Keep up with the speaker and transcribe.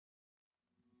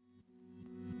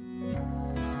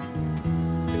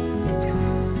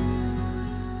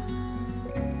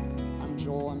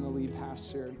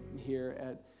pastor here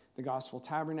at the Gospel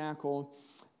Tabernacle.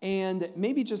 And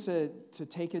maybe just to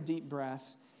take a deep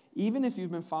breath, even if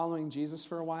you've been following Jesus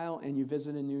for a while and you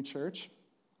visit a new church,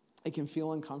 it can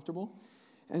feel uncomfortable.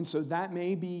 And so that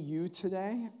may be you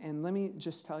today. And let me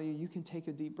just tell you, you can take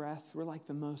a deep breath. We're like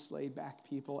the most laid back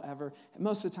people ever. And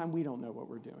most of the time, we don't know what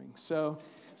we're doing. So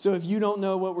if you don't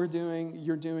know what you're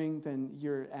doing, then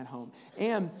you're at home.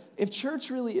 And if church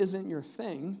really isn't your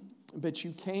thing, but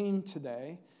you came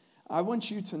today, I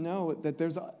want you to know that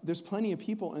there's plenty of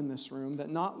people in this room that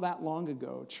not that long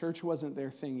ago, church wasn't their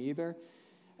thing either.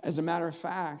 As a matter of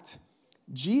fact,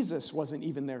 Jesus wasn't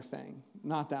even their thing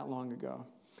not that long ago.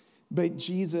 But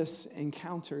Jesus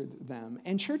encountered them.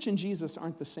 And church and Jesus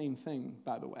aren't the same thing,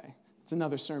 by the way. It's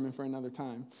another sermon for another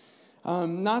time.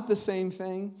 Not the same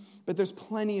thing, but there's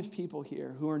plenty of people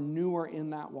here who are newer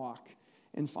in that walk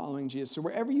in following Jesus. So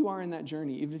wherever you are in that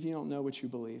journey, even if you don't know what you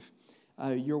believe,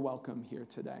 you're welcome here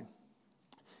today.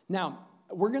 Now,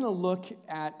 we're going to look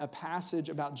at a passage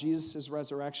about Jesus'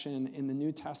 resurrection in the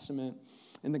New Testament,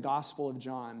 in the Gospel of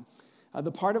John.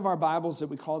 The part of our Bibles that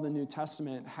we call the New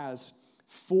Testament has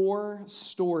 4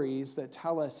 stories that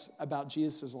tell us about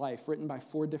Jesus' life, written by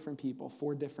 4 different people,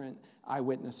 4 different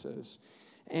eyewitnesses.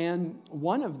 And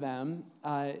one of them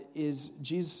is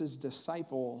Jesus'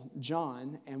 disciple,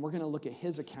 John, and we're going to look at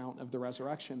his account of the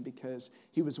resurrection because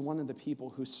he was one of the people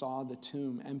who saw the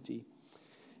tomb empty.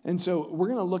 And so we're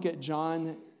going to look at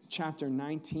John chapter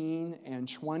 19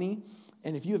 and 20,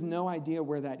 and if you have no idea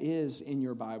where that is in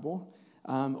your Bible,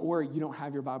 or you don't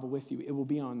have your Bible with you, it will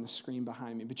be on the screen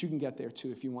behind me. But you can get there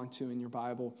too if you want to in your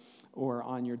Bible or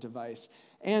on your device.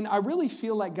 And I really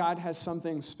feel like God has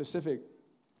something specific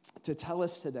to tell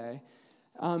us today.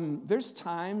 There's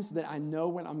times that I know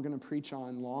what I'm going to preach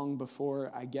on long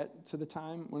before I get to the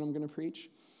time when I'm going to preach.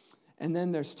 And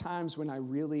then there's times when I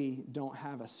really don't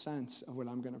have a sense of what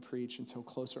I'm going to preach until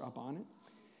closer up on it.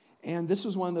 And this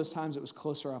was one of those times it was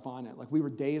closer up on it. Like we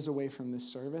were days away from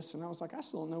this service, and I was like, I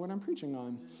still don't know what I'm preaching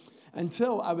on.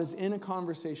 Until I was in a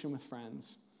conversation with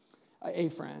friends, a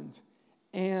friend,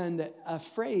 and a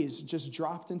phrase just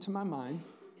dropped into my mind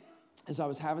as I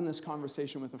was having this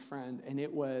conversation with a friend, and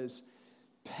it was,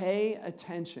 pay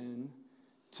attention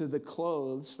to the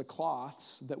cloths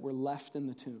that were left in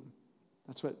the tomb.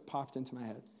 That's what popped into my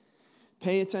head.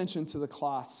 Pay attention to the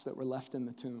cloths that were left in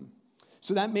the tomb.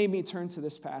 So that made me turn to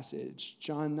this passage,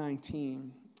 John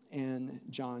 19 and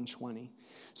John 20.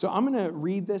 So I'm going to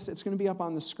read this. It's going to be up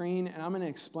on the screen, and I'm going to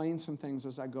explain some things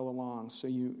as I go along so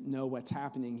you know what's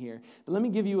happening here. But let me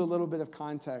give you a little bit of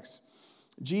context.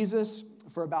 Jesus,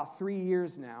 for about 3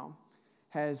 years now,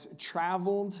 has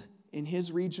traveled in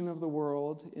his region of the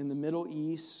world, in the Middle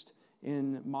East,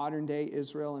 in modern-day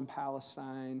Israel and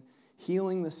Palestine,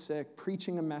 healing the sick,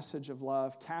 preaching a message of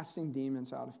love, casting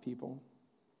demons out of people.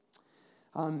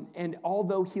 And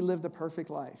although he lived a perfect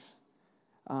life,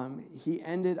 he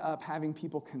ended up having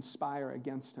people conspire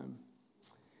against him.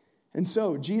 And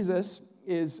so Jesus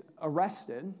is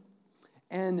arrested,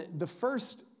 and the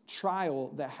first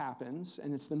trial that happens,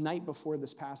 and it's the night before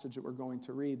this passage that we're going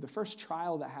to read, the first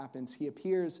trial that happens, he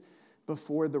appears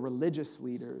before the religious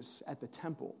leaders at the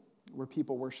temple where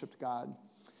people worshiped God.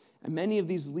 And many of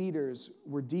these leaders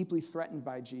were deeply threatened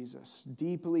by Jesus,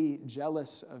 deeply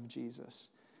jealous of Jesus,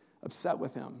 upset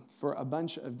with him for a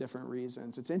bunch of different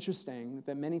reasons. It's interesting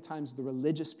that many times the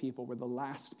religious people were the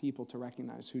last people to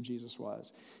recognize who Jesus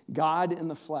was. God in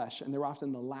the flesh, and they were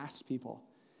often the last people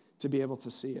to be able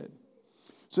to see it.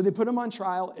 So they put him on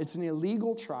trial. It's an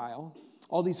illegal trial.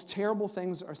 All these terrible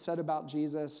things are said about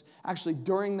Jesus. Actually,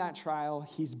 during that trial,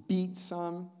 he's beat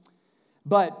some.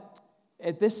 But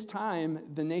at this time,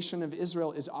 the nation of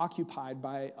Israel is occupied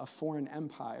by a foreign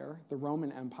empire, the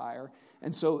Roman Empire.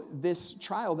 And so this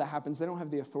trial that happens, they don't have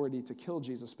the authority to kill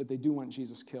Jesus, but they do want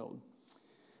Jesus killed.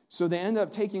 So they end up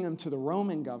taking him to the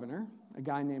Roman governor, a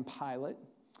guy named Pilate.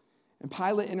 And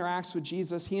Pilate interacts with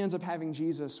Jesus. He ends up having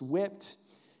Jesus whipped,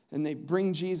 and they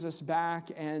bring Jesus back,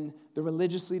 and the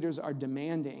religious leaders are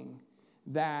demanding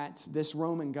that this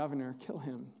Roman governor kill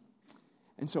him.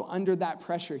 And so under that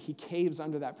pressure, he caves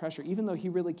under that pressure. Even though he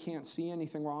really can't see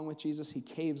anything wrong with Jesus, he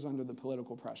caves under the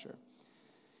political pressure.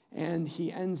 And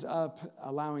he ends up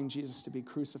allowing Jesus to be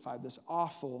crucified, this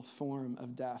awful form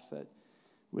of death that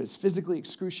was physically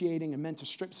excruciating and meant to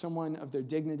strip someone of their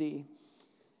dignity.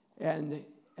 And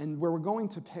where we're going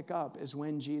to pick up is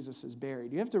when Jesus is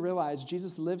buried. You have to realize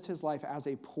Jesus lived his life as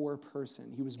a poor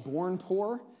person. He was born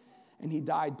poor, and he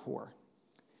died poor.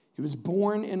 He was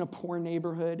born in a poor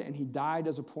neighborhood, and he died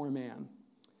as a poor man.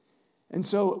 And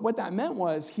so what that meant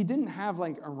was he didn't have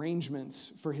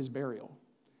arrangements for his burial.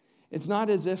 It's not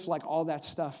as if like all that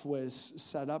stuff was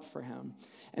set up for him.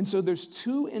 And so there's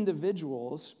two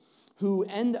individuals who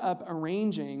end up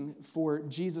arranging for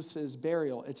Jesus'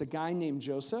 burial. It's a guy named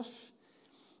Joseph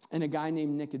and a guy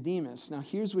named Nicodemus. Now,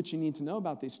 here's what you need to know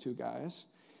about these two guys.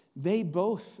 They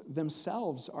both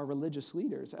themselves are religious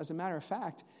leaders. As a matter of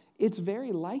fact, it's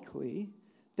very likely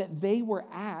that they were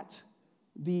at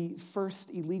the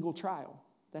first illegal trial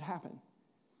that happened.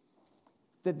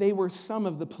 That they were some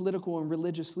of the political and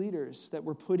religious leaders that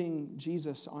were putting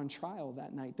Jesus on trial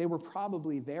that night. They were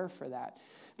probably there for that.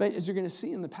 But as you're going to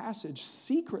see in the passage,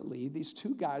 secretly, these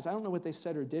two guys, I don't know what they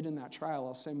said or did in that trial.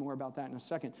 I'll say more about that in a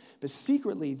second. But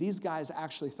secretly, these guys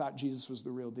actually thought Jesus was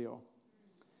the real deal.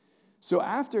 So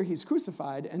after he's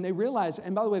crucified, and they realize,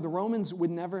 and by the way, the Romans would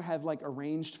never have like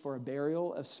arranged for a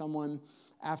burial of someone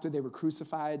after they were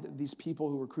crucified. These people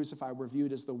who were crucified were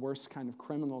viewed as the worst kind of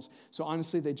criminals. So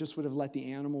honestly, they just would have let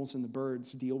the animals and the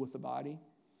birds deal with the body.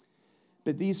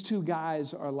 But these two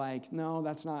guys are like, no,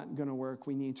 that's not going to work.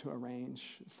 We need to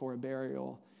arrange for a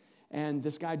burial. And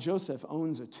this guy, Joseph,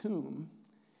 owns a tomb.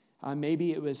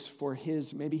 Maybe it was for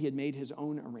maybe he had made his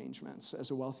own arrangements as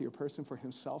a wealthier person for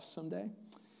himself someday.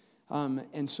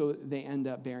 And so they end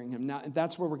up burying him. Now,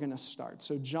 that's where we're going to start.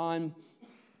 So John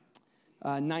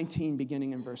 19,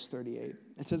 beginning in verse 38.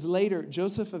 It says, later,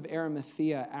 Joseph of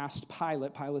Arimathea asked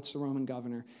Pilate, Pilate's the Roman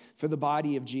governor, for the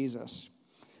body of Jesus.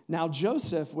 Now,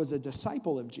 Joseph was a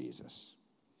disciple of Jesus,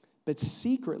 but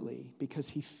secretly because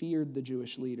he feared the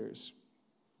Jewish leaders.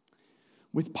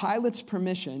 With Pilate's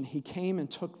permission, he came and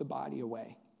took the body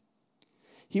away.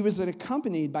 He was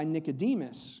accompanied by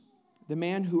Nicodemus, the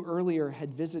man who earlier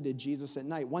had visited Jesus at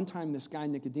night. One time, this guy,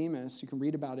 Nicodemus, you can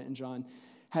read about it in John,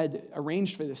 had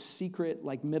arranged for this secret,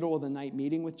 like middle of the night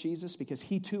meeting with Jesus because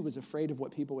he too was afraid of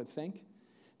what people would think,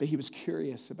 but he was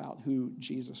curious about who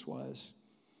Jesus was.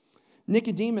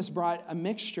 Nicodemus brought a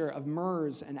mixture of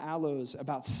myrrhs and aloes,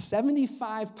 about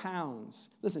 75 pounds.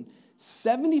 Listen,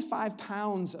 75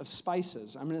 pounds of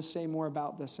spices. I'm going to say more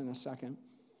about this in a second.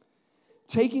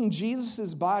 Taking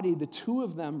Jesus' body, the two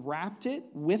of them wrapped it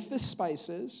with the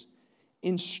spices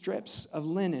in strips of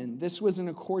linen. This was in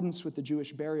accordance with the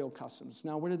Jewish burial customs.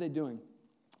 Now, what are they doing?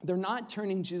 They're not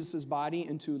turning Jesus' body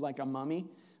into like a mummy,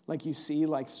 like you see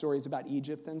like stories about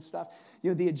Egypt and stuff.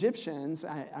 You know, the Egyptians,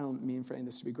 I don't mean for any of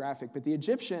this to be graphic, but the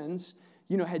Egyptians,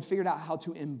 had figured out how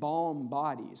to embalm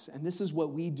bodies. And this is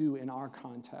what we do in our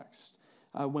context.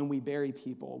 When we bury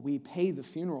people, we pay the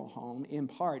funeral home in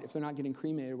part, if they're not getting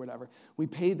cremated or whatever, we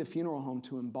pay the funeral home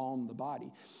to embalm the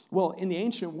body. Well, in the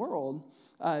ancient world,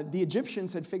 the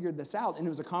Egyptians had figured this out, and it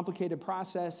was a complicated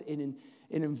process. It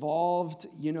involved,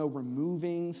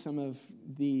 removing some of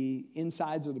the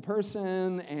insides of the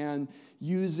person and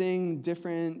using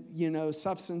different,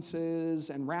 substances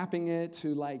and wrapping it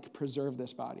to, preserve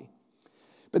this body.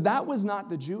 But that was not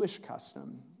the Jewish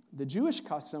custom. The Jewish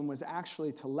custom was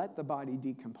actually to let the body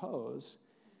decompose,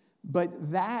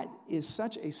 but that is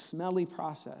such a smelly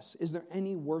process. Is there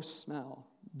any worse smell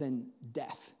than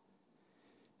death?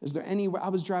 I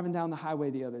was driving down the highway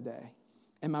the other day,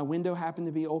 and my window happened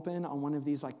to be open on one of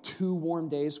these 2 warm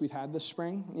days we've had this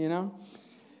spring,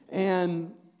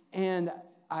 and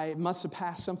I must have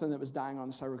passed something that was dying on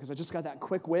the sidewalk because I just got that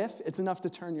quick whiff. It's enough to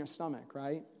turn your stomach,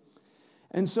 right?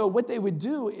 And so what they would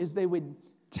do is they would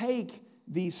take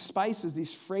these spices,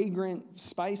 these fragrant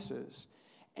spices,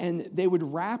 and they would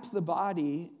wrap the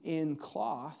body in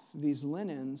cloth, these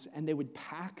linens, and they would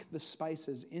pack the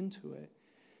spices into it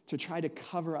to try to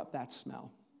cover up that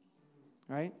smell,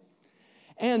 right?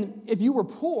 And if you were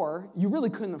poor, you really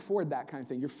couldn't afford that kind of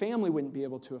thing. Your family wouldn't be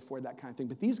able to afford that kind of thing,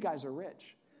 but these guys are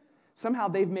rich. Somehow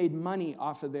they've made money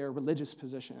off of their religious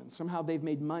position. Somehow they've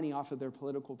made money off of their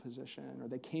political position, or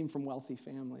they came from wealthy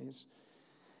families.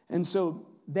 And so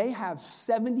they have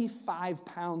 75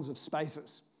 pounds of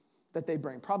spices that they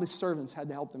bring. Probably servants had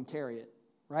to help them carry it,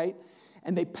 right?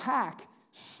 And they pack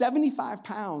 75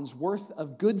 pounds worth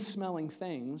of good-smelling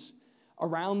things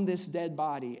around this dead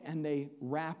body, and they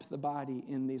wrap the body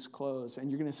in these clothes. And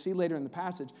you're going to see later in the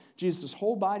passage, Jesus'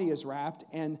 whole body is wrapped,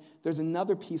 and there's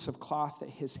another piece of cloth that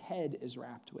his head is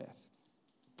wrapped with.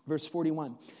 Verse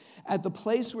 41, at the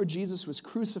place where Jesus was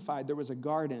crucified, there was a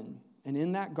garden. And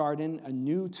in that garden, a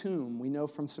new tomb. We know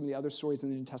from some of the other stories in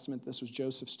the New Testament this was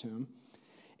Joseph's tomb,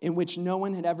 in which no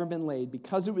one had ever been laid.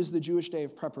 Because it was the Jewish day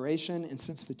of preparation, and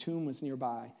since the tomb was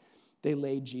nearby, they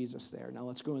laid Jesus there. Now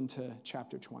let's go into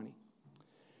chapter 20.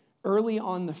 Early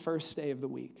on the first day of the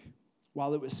week,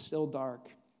 while it was still dark,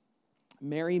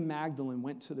 Mary Magdalene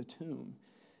went to the tomb.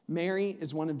 Mary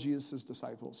is one of Jesus'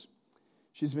 disciples.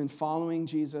 She's been following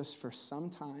Jesus for some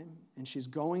time, and she's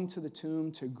going to the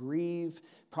tomb to grieve,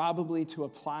 probably to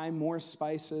apply more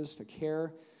spices to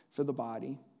care for the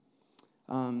body.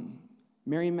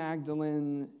 Mary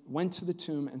Magdalene went to the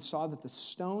tomb and saw that the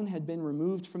stone had been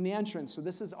removed from the entrance. So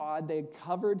this is odd. They had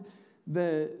covered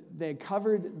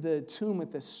the tomb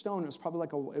with this stone. It was probably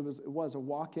like it was a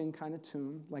walk-in kind of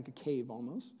tomb, like a cave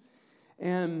almost.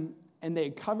 And they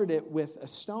had covered it with a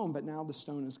stone, but now the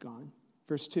stone is gone.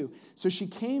 Verse 2. So she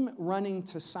came running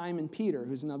to Simon Peter,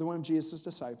 who's another one of Jesus'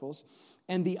 disciples,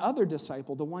 and the other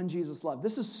disciple, the one Jesus loved.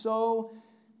 This is so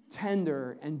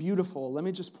tender and beautiful. Let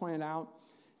me just point out,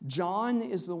 John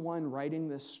is the one writing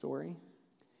this story,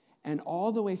 and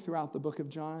all the way throughout the book of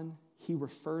John, he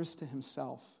refers to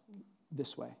himself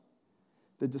this way,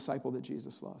 the disciple that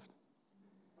Jesus loved.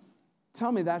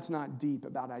 Tell me that's not deep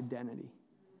about identity,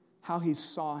 how he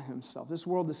saw himself. This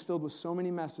world is filled with so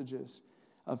many messages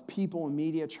of people and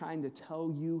media trying to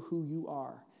tell you who you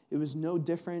are. It was no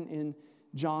different in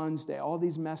John's day. All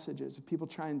these messages of people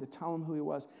trying to tell him who he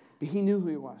was, but he knew who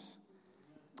he was.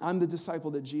 I'm the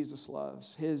disciple that Jesus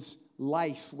loves. His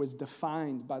life was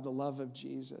defined by the love of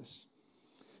Jesus.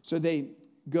 So they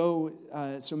go,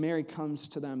 so Mary comes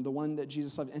to them, the one that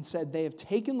Jesus loved, and said, they have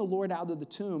taken the Lord out of the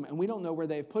tomb, and we don't know where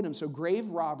they have put him. So grave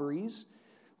robberies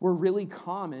were really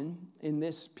common in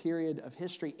this period of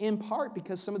history, in part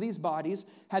because some of these bodies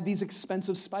had these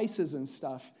expensive spices and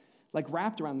stuff like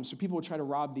wrapped around them. So people would try to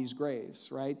rob these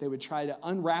graves, right? They would try to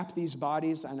unwrap these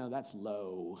bodies. I know that's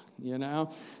low, you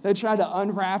know? They'd try to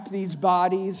unwrap these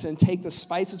bodies and take the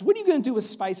spices. What are you going to do with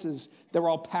spices that were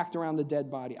all packed around the dead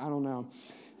body? I don't know.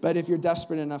 But if you're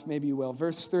desperate enough, maybe you will.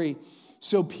 Verse 3,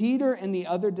 so Peter and the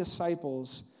other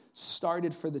disciples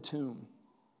started for the tomb.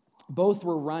 Both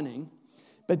were running,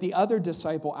 but the other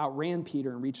disciple outran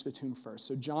Peter and reached the tomb first.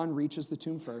 So John reaches the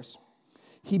tomb first.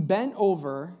 He bent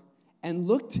over and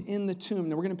looked in the tomb.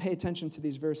 Now, we're going to pay attention to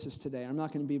these verses today. I'm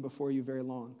not going to be before you very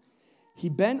long. He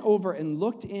bent over and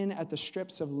looked in at the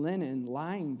strips of linen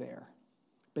lying there,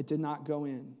 but did not go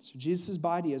in. So Jesus'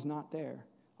 body is not there.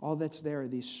 All that's there are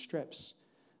these strips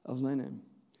of linen.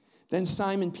 Then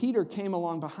Simon Peter came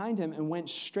along behind him and went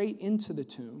straight into the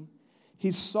tomb.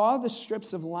 He saw the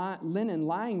strips of linen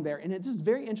lying there, and it is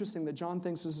very interesting that John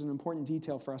thinks this is an important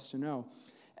detail for us to know,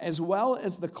 as well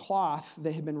as the cloth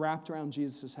that had been wrapped around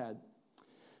Jesus' head.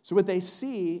 So what they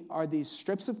see are these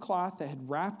strips of cloth that had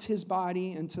wrapped his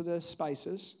body into the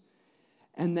spices,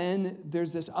 and then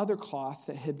there's this other cloth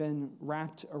that had been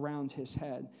wrapped around his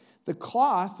head. The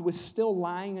cloth was still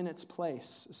lying in its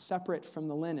place, separate from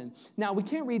the linen. Now, we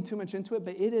can't read too much into it,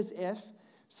 but it is if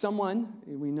someone,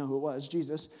 we know who it was,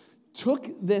 Jesus, took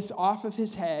this off of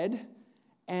his head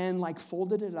and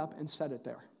folded it up and set it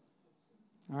there.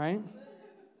 All right?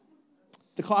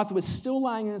 The cloth was still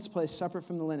lying in its place, separate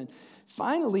from the linen.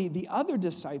 Finally, the other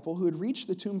disciple who had reached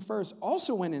the tomb first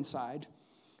also went inside.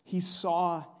 He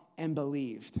saw and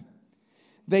believed.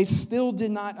 They still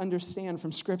did not understand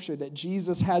from Scripture that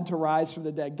Jesus had to rise from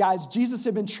the dead. Guys, Jesus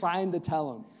had been trying to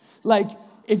tell them.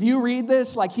 If you read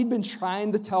this, he'd been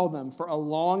trying to tell them for a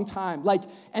long time.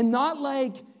 And not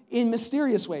in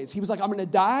mysterious ways. He was like, I'm going to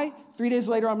die. 3 days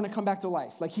later, I'm going to come back to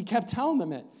life. He kept telling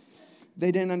them it.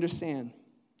 They didn't understand.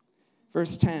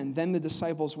 Verse 10, then the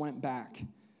disciples went back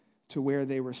to where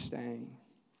they were staying.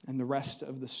 And the rest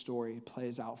of the story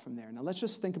plays out from there. Now, let's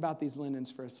just think about these linens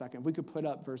for a second. If we could put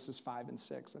up verses 5 and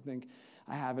 6. I think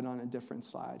I have it on a different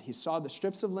slide. He saw the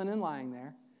strips of linen lying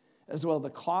there, as well as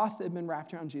the cloth that had been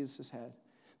wrapped around Jesus' head.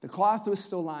 The cloth was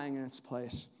still lying in its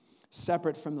place,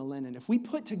 separate from the linen. If we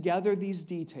put together these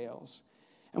details,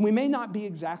 and we may not be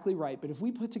exactly right, but if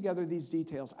we put together these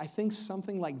details, I think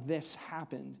something like this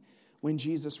happened when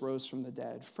Jesus rose from the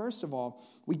dead. First of all,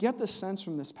 we get the sense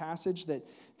from this passage that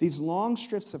these long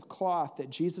strips of cloth that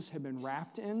Jesus had been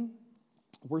wrapped in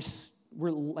were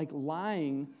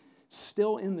lying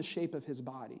still in the shape of his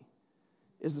body.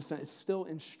 It's still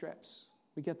in strips.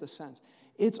 We get the sense.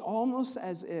 It's almost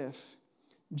as if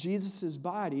Jesus'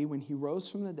 body, when he rose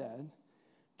from the dead,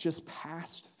 just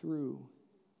passed through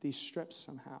these strips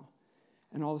somehow.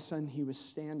 And all of a sudden, he was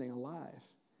standing alive.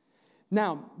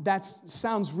 Now, that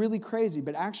sounds really crazy,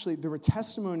 but actually there were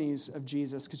testimonies of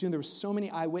Jesus, because there were so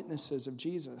many eyewitnesses of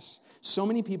Jesus. So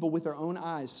many people with their own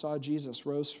eyes saw Jesus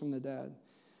rose from the dead.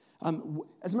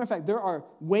 As a matter of fact, there are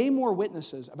way more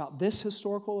witnesses about this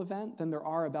historical event than there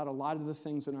are about a lot of the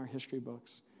things in our history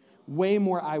books. Way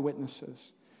more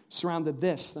eyewitnesses surrounded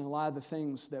this than a lot of the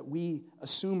things that we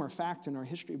assume are fact in our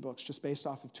history books just based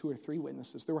off of 2 or 3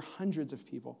 witnesses. There were hundreds of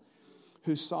people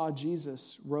who saw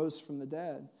Jesus rose from the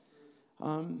dead.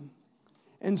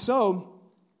 And so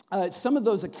some of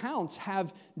those accounts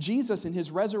have Jesus in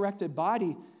his resurrected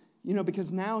body,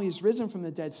 because now he's risen from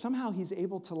the dead. Somehow he's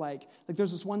able to like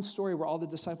there's this one story where all the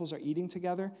disciples are eating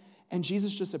together and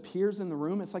Jesus just appears in the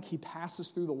room. It's like he passes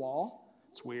through the wall.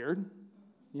 It's weird,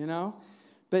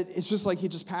 But it's just like he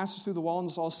just passes through the wall and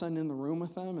is all of a sudden in the room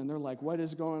with them. And they're like, what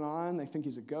is going on? They think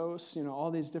he's a ghost,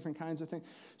 all these different kinds of things.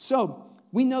 So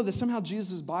we know that somehow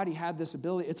Jesus' body had this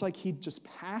ability. It's like he just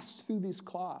passed through these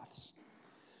cloths.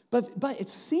 But it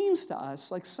seems to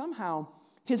us like somehow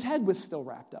his head was still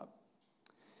wrapped up.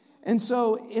 And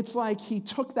so it's like he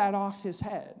took that off his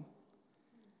head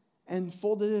and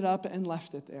folded it up and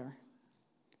left it there.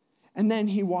 And then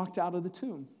he walked out of the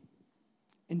tomb.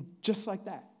 And just like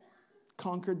that,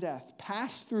 conquered death,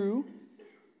 passed through,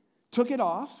 took it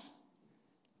off,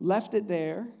 left it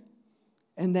there,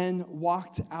 and then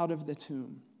walked out of the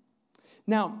tomb.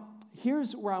 Now,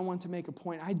 here's where I want to make a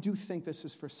point. I do think this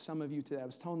is for some of you today. I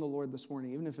was telling the Lord this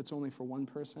morning, even if it's only for one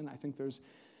person, I think there's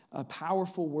a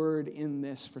powerful word in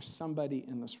this for somebody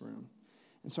in this room.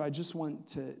 And so I just want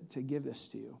to give this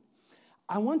to you.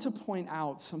 I want to point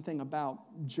out something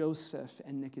about Joseph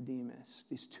and Nicodemus,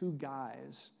 these two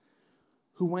guys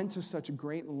who went to such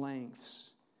great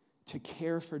lengths to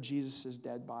care for Jesus'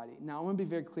 dead body. Now, I want to be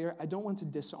very clear. I don't want to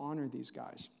dishonor these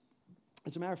guys.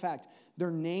 As a matter of fact,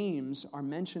 their names are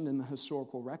mentioned in the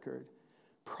historical record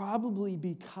probably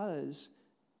because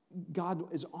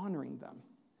God is honoring them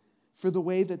for the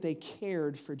way that they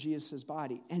cared for Jesus'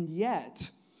 body. And yet,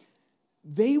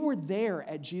 they were there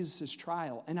at Jesus'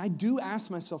 trial. And I do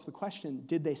ask myself the question,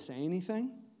 did they say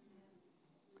anything?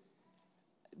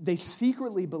 They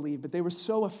secretly believed, but they were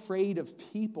so afraid of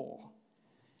people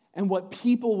and what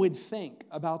people would think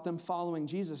about them following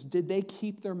Jesus. Did they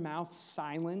keep their mouth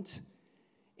silent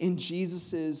in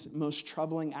Jesus' most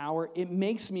troubling hour? It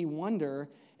makes me wonder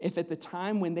if at the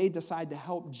time when they decide to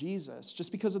help Jesus,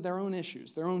 just because of their own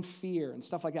issues, their own fear and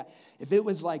stuff like that, if it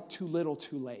was like too little,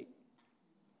 too late.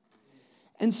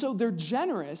 And so they're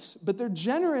generous, but they're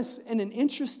generous in an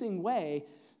interesting way.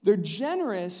 They're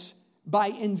generous by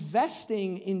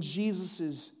investing in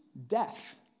Jesus'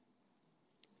 death.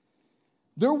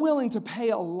 They're willing to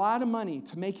pay a lot of money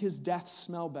to make his death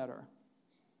smell better.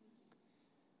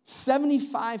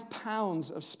 75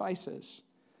 pounds of spices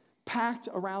packed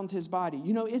around his body.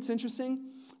 It's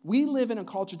interesting. We live in a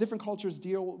culture, different cultures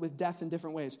deal with death in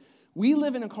different ways. We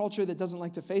live in a culture that doesn't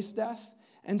like to face death.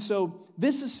 And so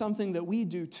this is something that we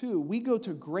do too. We go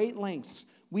to great lengths.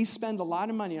 We spend a lot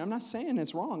of money. I'm not saying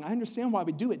it's wrong. I understand why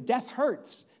we do it. Death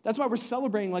hurts. That's why we're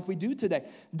celebrating like we do today.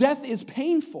 Death is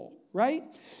painful, right?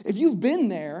 If you've been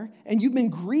there and you've been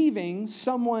grieving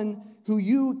someone who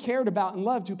you cared about and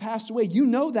loved who passed away, you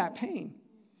know that pain.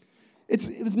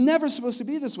 It was never supposed to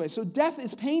be this way. So death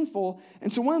is painful.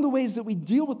 And so one of the ways that we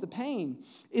deal with the pain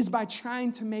is by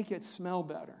trying to make it smell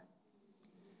better.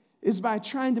 Is by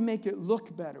trying to make it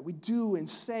look better. We do and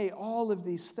say all of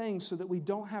these things so that we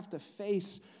don't have to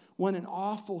face what an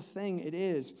awful thing it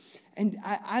is. And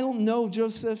I don't know if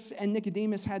Joseph and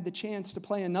Nicodemus had the chance to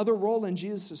play another role in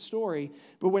Jesus' story,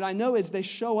 but what I know is they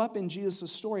show up in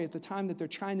Jesus' story at the time that they're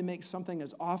trying to make something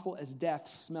as awful as death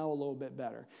smell a little bit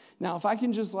better. Now, if I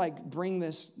can just bring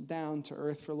this down to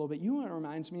earth for a little bit, you know what it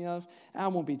reminds me of? I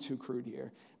won't be too crude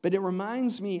here, but it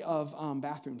reminds me of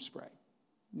bathroom spray.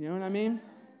 You know what I mean?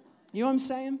 You know what I'm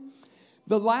saying?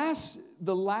 The last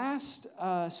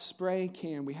spray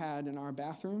can we had in our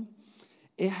bathroom,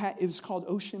 it was called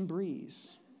Ocean Breeze,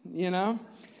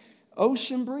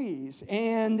 Ocean Breeze.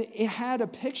 And it had a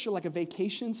picture, like a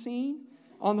vacation scene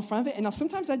on the front of it. And now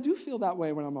sometimes I do feel that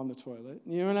way when I'm on the toilet.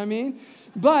 You know what I mean?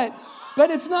 But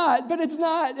it's not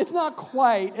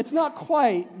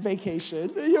quite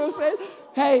vacation. You know what I'm saying?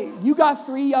 Hey, you got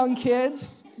 3 young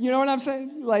kids. You know what I'm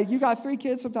saying? You got 3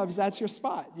 kids, sometimes that's your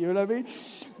spot. You know what I mean?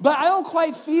 But I don't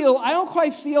quite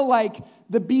feel like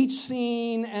the beach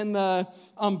scene and the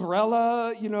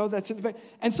umbrella, that's in the back.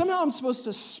 And somehow I'm supposed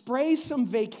to spray some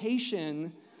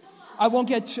vacation. I won't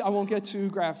get too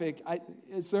graphic.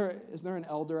 Is there an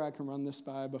elder I can run this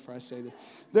by before I say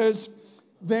this?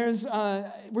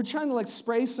 We're trying to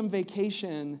spray some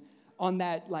vacation on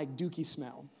that dookie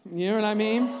smell. You know what I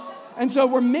mean? And so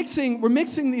we're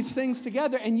mixing these things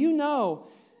together, and you know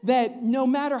that no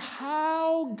matter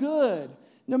how good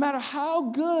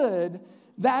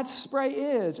that spray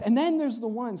is, and then there's the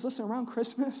ones, listen, around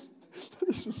Christmas,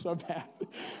 this is so bad.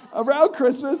 Around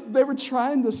Christmas, they were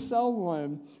trying to sell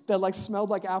one that smelled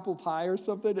like apple pie or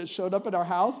something. It showed up at our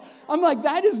house. I'm like,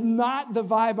 that is not the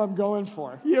vibe I'm going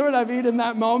for. You know what I mean? In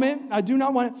that moment, I do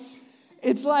not want it.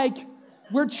 It's like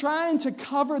we're trying to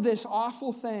cover this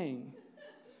awful thing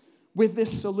with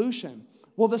this solution.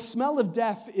 Well, the smell of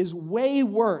death is way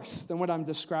worse than what I'm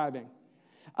describing.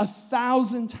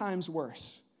 1,000 times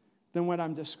worse than what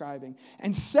I'm describing.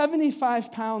 And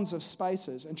 75 pounds of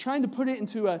spices, and trying to put it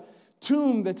into a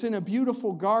tomb that's in a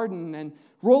beautiful garden and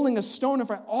rolling a stone in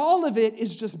front, all of it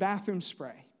is just bathroom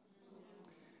spray.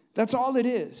 That's all it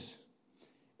is.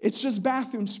 It's just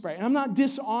bathroom spray. And I'm not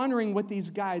dishonoring what these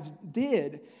guys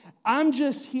did. I'm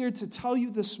just here to tell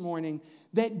you this morning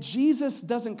that Jesus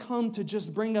doesn't come to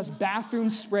just bring us bathroom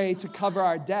spray to cover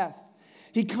our death.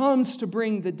 He comes to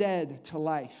bring the dead to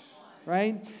life,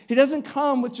 right? He doesn't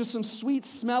come with just some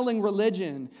sweet-smelling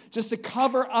religion just to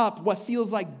cover up what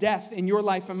feels like death in your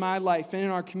life and my life and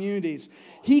in our communities.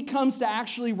 He comes to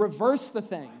actually reverse the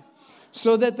thing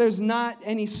so that there's not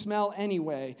any smell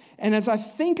anyway. And as I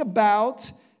think about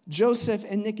Joseph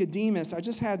and Nicodemus, I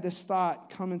just had this thought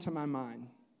come into my mind.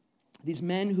 These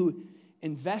men who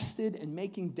invested in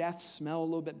making death smell a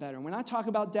little bit better. When I talk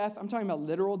about death, I'm talking about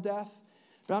literal death,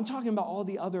 but I'm talking about all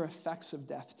the other effects of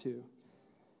death too.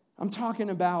 I'm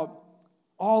talking about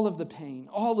all of the pain,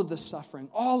 all of the suffering,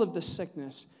 all of the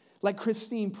sickness, like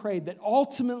Christine prayed, that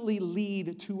ultimately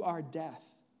lead to our death.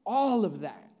 All of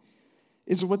that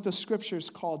is what the scriptures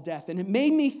call death. And it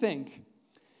made me think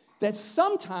that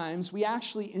sometimes we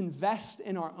actually invest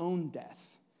in our own death.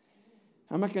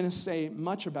 I'm not going to say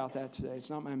much about that today. It's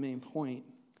not my main point.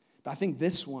 But I think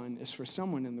this one is for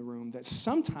someone in the room, that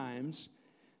sometimes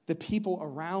the people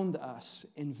around us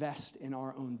invest in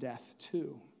our own death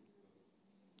too.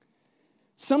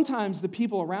 Sometimes the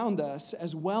people around us,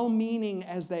 as well-meaning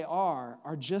as they are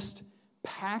just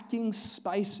packing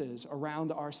spices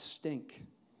around our stink.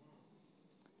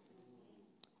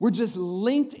 We're just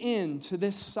linked into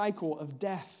this cycle of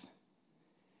death.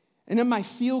 And it might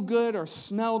feel good or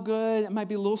smell good. It might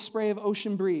be a little spray of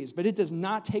ocean breeze, but it does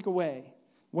not take away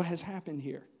what has happened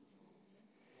here.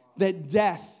 That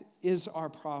death is our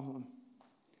problem.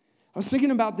 I was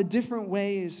thinking about the different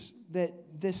ways that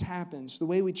this happens, the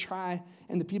way we try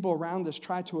and the people around us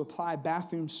try to apply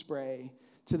bathroom spray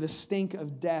to the stink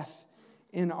of death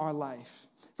in our life.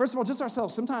 First of all, just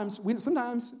ourselves. Sometimes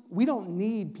we don't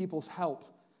need people's help,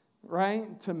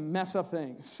 right, to mess up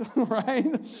things, right?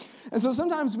 And so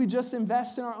sometimes we just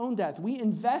invest in our own death. We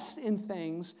invest in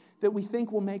things that we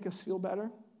think will make us feel better.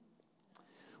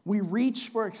 We reach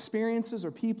for experiences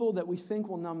or people that we think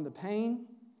will numb the pain.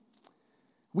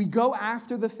 We go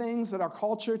after the things that our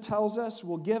culture tells us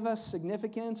will give us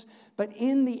significance, but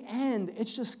in the end,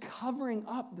 it's just covering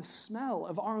up the smell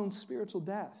of our own spiritual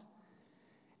death.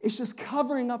 It's just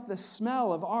covering up the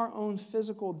smell of our own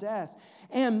physical death.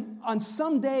 And on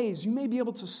some days, you may be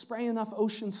able to spray enough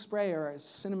ocean spray or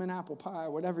cinnamon apple pie,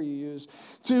 or whatever you use,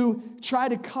 to try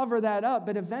to cover that up,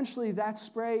 but eventually that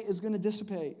spray is going to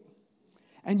dissipate.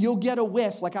 And you'll get a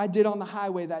whiff, like I did on the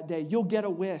highway that day. You'll get a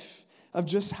whiff of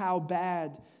just how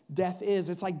bad death is.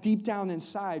 It's like deep down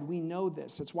inside, we know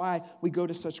this. It's why we go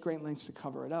to such great lengths to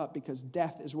cover it up, because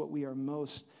death is what we are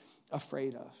most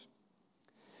afraid of.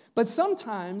 But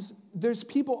sometimes there's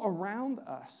people around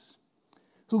us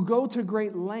who go to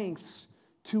great lengths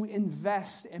to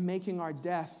invest in making our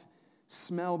death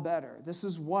smell better. This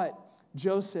is what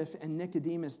Joseph and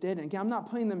Nicodemus did. And again, I'm not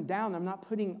putting them down. I'm not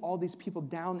putting all these people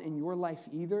down in your life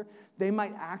either. They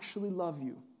might actually love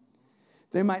you.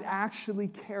 They might actually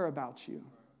care about you.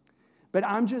 But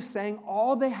I'm just saying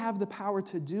all they have the power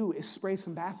to do is spray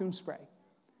some bathroom spray.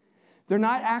 They're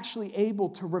not actually able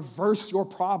to reverse your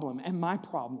problem and my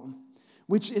problem,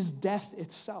 which is death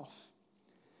itself.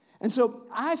 And so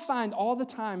I find all the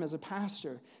time as a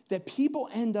pastor that people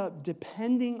end up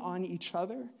depending on each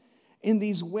other in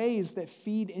these ways that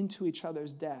feed into each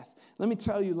other's death. Let me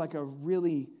tell you like a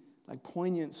really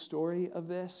poignant story of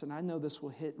this, and I know this will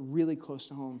hit really close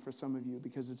to home for some of you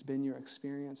because it's been your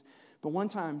experience. But one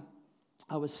time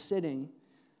I was sitting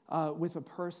with a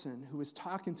person who was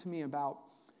talking to me about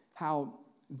how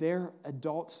their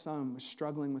adult son was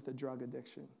struggling with a drug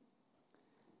addiction.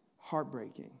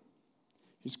 Heartbreaking.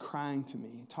 He was crying to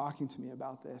me, talking to me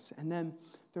about this. And then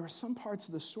there were some parts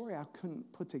of the story I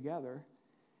couldn't put together.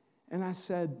 And I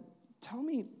said, tell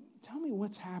me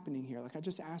what's happening here. Like I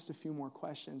just asked a few more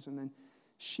questions. And then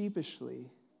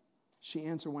sheepishly, she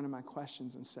answered one of my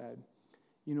questions and said,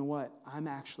 you know what? I'm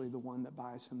actually the one that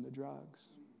buys him the drugs.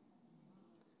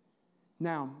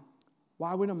 Now,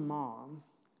 why would a mom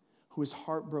who is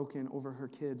heartbroken over her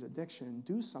kid's addiction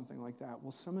do something like that?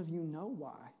 Well, some of you know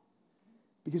why.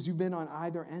 Because you've been on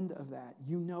either end of that.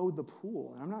 You know the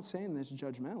pool. And I'm not saying this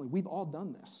judgmentally. We've all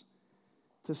done this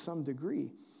to some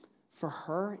degree. For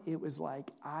her, it was like,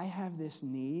 I have this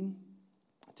need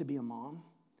to be a mom.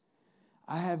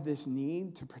 I have this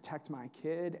need to protect my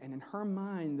kid. And in her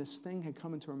mind, this thing had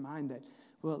come into her mind that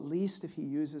well, at least if he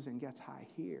uses and gets high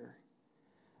here,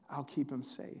 I'll keep him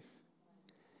safe.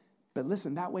 But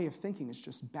listen, that way of thinking is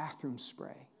just bathroom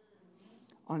spray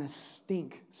on a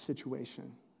stink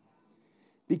situation.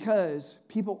 Because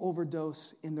people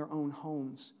overdose in their own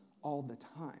homes all the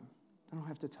time. I don't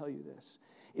have to tell you this.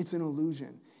 It's an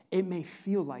illusion. It may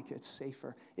feel like it's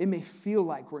safer. It may feel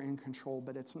like we're in control,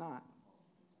 but it's not.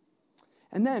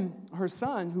 And then her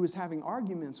son, who was having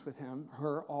arguments with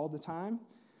her all the time,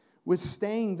 was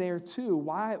staying there too.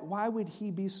 Why would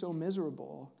he be so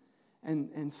miserable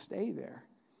and stay there?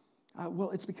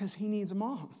 Well, it's because he needs a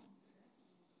mom.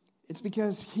 It's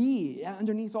because he,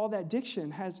 underneath all that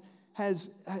addiction, has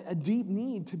a deep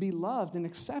need to be loved and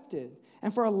accepted.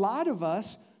 And for a lot of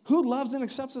us, who loves and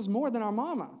accepts us more than our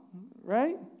mama,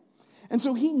 right? And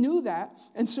so he knew that,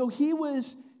 and so he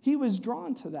was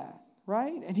drawn to that,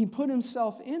 right? And he put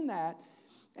himself in that,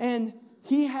 and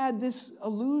he had this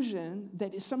illusion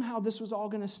that somehow this was all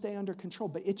going to stay under control,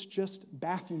 but it's just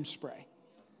bathroom spray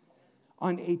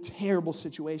on a terrible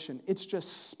situation. It's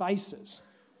just spices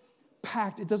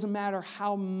packed. It doesn't matter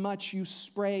how much you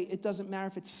spray. It doesn't matter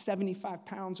if it's 75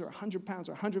 pounds or 100 pounds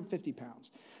or 150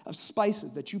 pounds of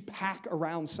spices that you pack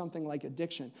around something like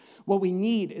addiction. What we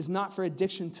need is not for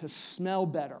addiction to smell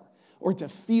better or to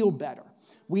feel better.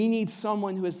 We need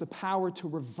someone who has the power to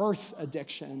reverse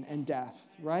addiction and death,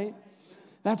 right?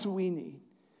 That's what we need,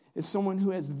 is someone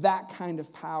who has that kind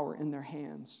of power in their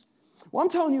hands. Well, I'm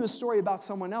telling you a story about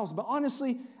someone else, but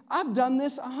honestly, I've done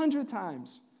this 100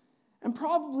 times. And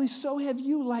probably so have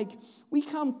you. Like, we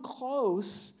come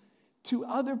close to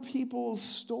other people's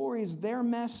stories. Their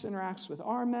mess interacts with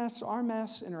our mess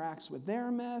interacts with their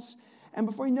mess. And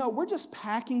before you know it, we're just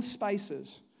packing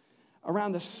spices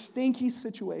around a stinky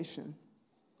situation.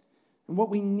 And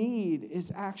what we need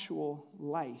is actual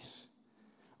life.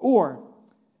 Or,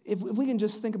 if we can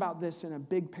just think about this in a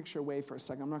big picture way for a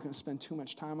second, I'm not going to spend too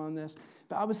much time on this,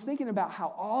 but I was thinking about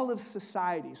how all of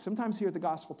society, sometimes here at the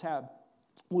Gospel Tab,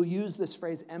 we'll use this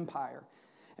phrase empire.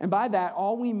 And by that,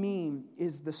 all we mean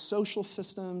is the social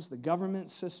systems, the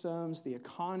government systems, the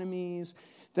economies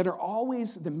that are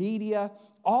always, the media,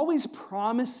 always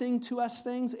promising to us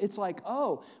things. It's like,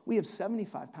 oh, we have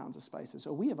 75 pounds of spices.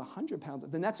 Oh, we have 100 pounds.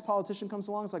 The next politician comes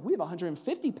along, it's like, we have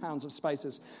 150 pounds of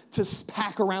spices to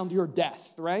pack around your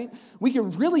death, right? We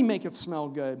can really make it smell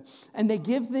good. And they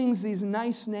give things these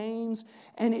nice names,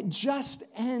 and it just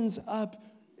ends up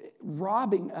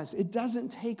robbing us. It doesn't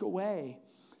take away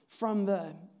from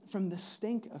the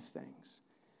stink of things.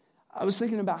 I was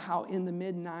thinking about how in the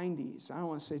mid-90s, I don't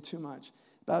want to say too much,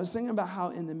 but I was thinking about how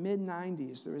in the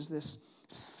mid-90s there was this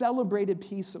celebrated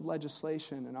piece of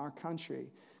legislation in our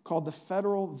country called the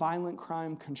Federal Violent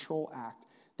Crime Control Act.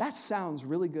 That sounds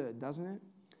really good, doesn't it?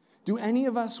 Do any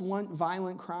of us want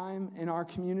violent crime in our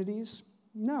communities?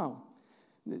 No.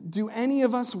 Do any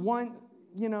of us want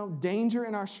danger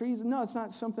in our streets? No, it's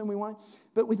not something we want.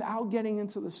 But without getting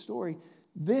into the story,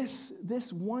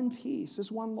 this one piece,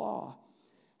 this one law,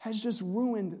 has just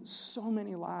ruined so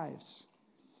many lives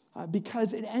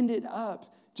because it ended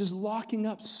up just locking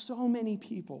up so many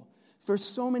people for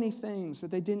so many things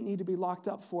that they didn't need to be locked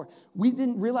up for. We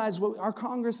didn't realize what our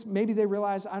Congress, maybe they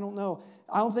realized, I don't know.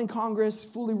 I don't think Congress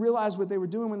fully realized what they were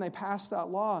doing when they passed that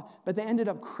law, but they ended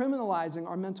up criminalizing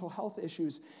our mental health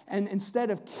issues. And instead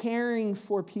of caring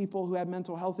for people who have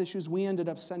mental health issues, we ended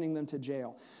up sending them to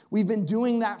jail. We've been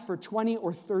doing that for 20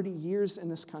 or 30 years in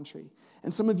this country.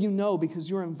 And some of you know because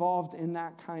you're involved in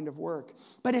that kind of work.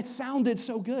 But it sounded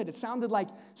so good. It sounded like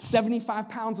 75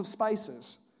 pounds of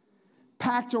spices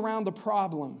packed around the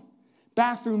problem,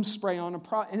 bathroom spray on a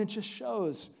problem, and it just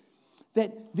shows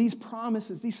that these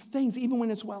promises, these things, even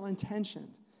when it's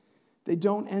well-intentioned, they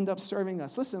don't end up serving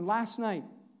us. Listen, last night,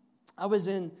 I was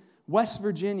in West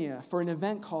Virginia for an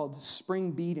event called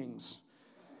Spring Beatings.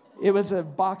 It was a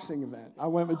boxing event. I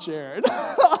went with Jared.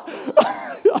 That's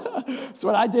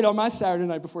what I did on my Saturday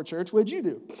night before church. What'd you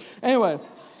do? Anyway,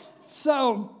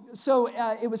 so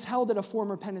it was held at a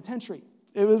former penitentiary.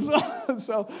 It was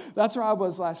so that's where I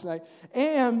was last night,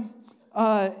 and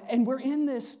we're in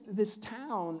this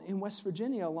town in West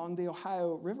Virginia along the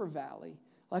Ohio River Valley,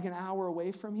 like an hour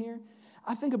away from here.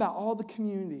 I think about all the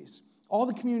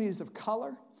communities of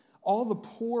color, all the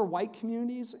poor white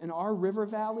communities in our river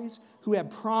valleys who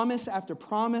had promise after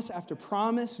promise after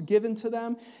promise given to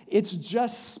them. It's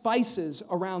just spices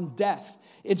around death.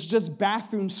 It's just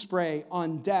bathroom spray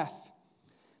on death.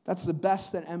 That's the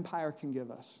best that empire can give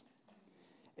us.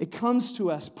 It comes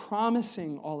to us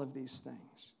promising all of these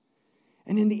things.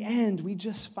 And in the end, we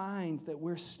just find that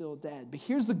we're still dead. But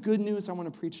here's the good news I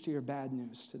want to preach to your bad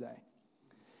news today.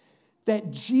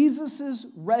 that Jesus'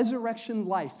 resurrection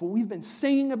life, what we've been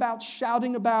singing about,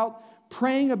 shouting about,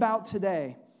 praying about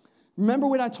today, remember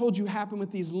what I told you happened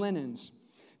with these linens.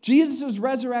 Jesus'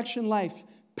 resurrection life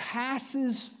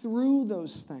passes through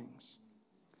those things.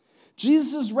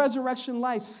 Jesus' resurrection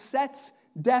life sets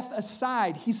death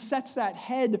aside. He sets that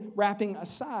head wrapping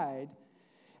aside.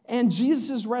 And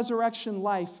Jesus' resurrection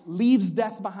life leaves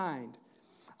death behind.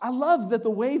 I love that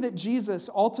the way that Jesus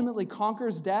ultimately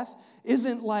conquers death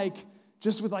isn't like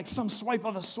just with like some swipe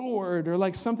of a sword or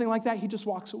like something like that. He just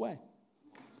walks away.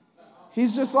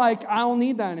 He's just like, I don't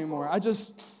need that anymore. I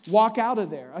just walk out of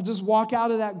there. I just walk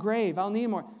out of that grave. I don't need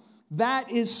more.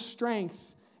 That is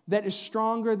strength that is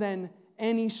stronger than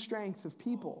any strength of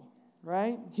people,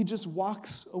 right? He just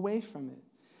walks away from it.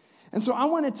 And so I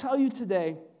want to tell you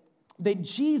today that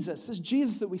Jesus, this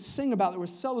Jesus that we sing about, that we're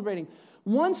celebrating,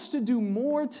 wants to do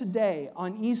more today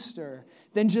on Easter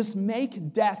than just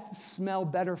make death smell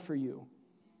better for you.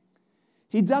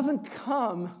 He doesn't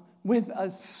come with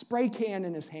a spray can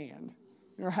in his hand,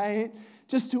 right?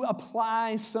 Just to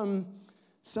apply some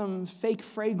fake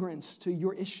fragrance to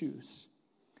your issues.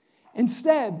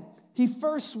 Instead, he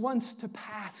first wants to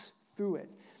pass through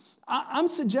it. I'm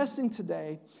suggesting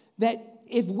today that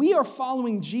if we are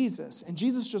following Jesus and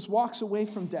Jesus just walks away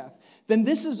from death, then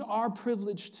this is our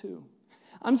privilege too.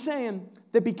 I'm saying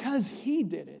that because he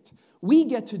did it, we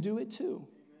get to do it too.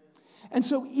 And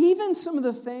so even some of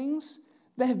the things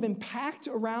that have been packed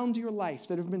around your life,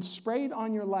 that have been sprayed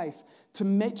on your life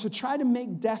to try to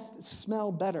make death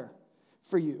smell better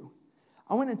for you,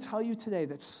 I want to tell you today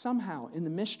that somehow in the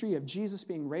mystery of Jesus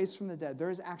being raised from the dead, there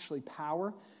is actually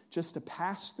power just to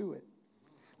pass through it.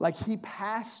 Like he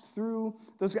passed through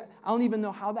those guys. I don't even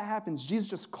know how that happens. Jesus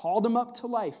just called them up to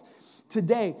life.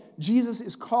 Today, Jesus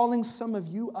is calling some of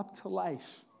you up to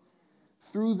life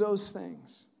through those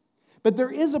things. But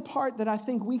there is a part that I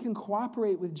think we can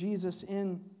cooperate with Jesus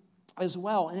in as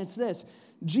well, and it's this.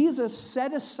 Jesus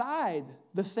set aside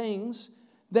the things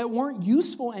that weren't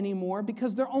useful anymore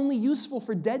because they're only useful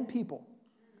for dead people.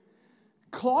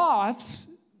 Cloths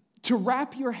to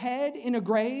wrap your head in a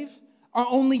grave are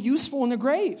only useful in a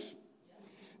grave.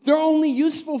 They're only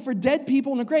useful for dead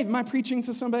people in a grave. Am I preaching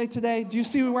to somebody today? Do you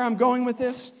see where I'm going with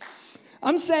this?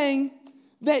 I'm saying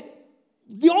that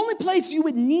the only place you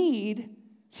would need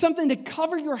something to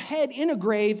cover your head in a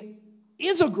grave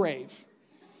is a grave.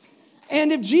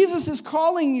 And if Jesus is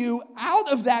calling you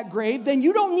out of that grave, then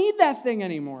you don't need that thing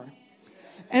anymore.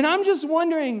 And I'm just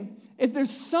wondering if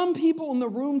there's some people in the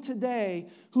room today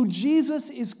who Jesus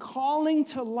is calling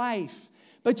to life,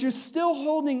 but you're still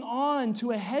holding on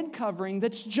to a head covering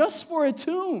that's just for a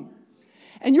tomb.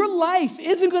 And your life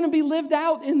isn't going to be lived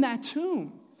out in that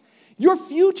tomb. Your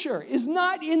future is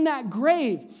not in that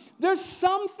grave. There's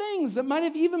some things that might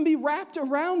have even been wrapped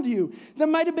around you, that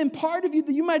might have been part of you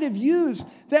that you might have used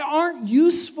that aren't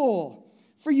useful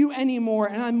for you anymore.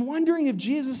 And I'm wondering if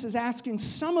Jesus is asking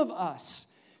some of us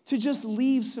to just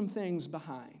leave some things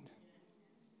behind,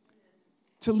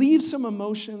 to leave some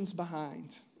emotions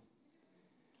behind,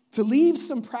 to leave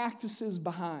some practices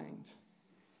behind.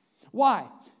 Why?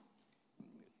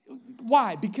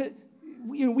 Why? Because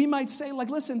we might say,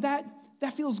 like, listen, that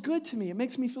feels good to me. It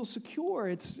makes me feel secure.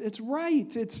 It's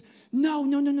right. It's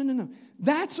no.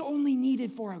 That's only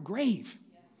needed for a grave.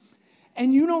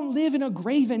 And you don't live in a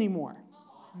grave anymore,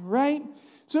 right?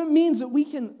 So it means that we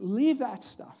can leave that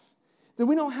stuff, that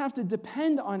we don't have to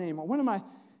depend on it anymore. One of my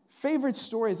favorite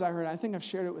stories I heard, I think I've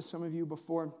shared it with some of you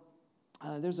before.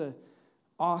 There's a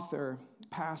author,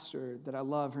 pastor that I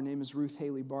love. Her name is Ruth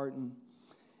Haley Barton.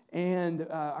 And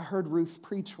I heard Ruth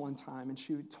preach one time, and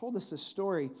she told us a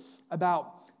story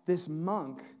about this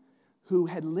monk who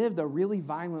had lived a really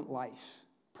violent life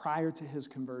prior to his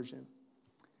conversion.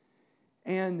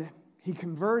 And he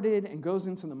converted and goes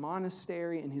into the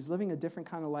monastery, and he's living a different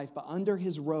kind of life, but under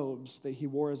his robes that he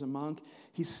wore as a monk,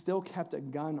 he still kept a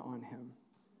gun on him.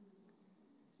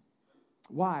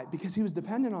 Why? Because he was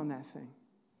dependent on that thing.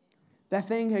 That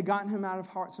thing had gotten him out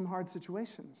of some hard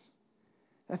situations.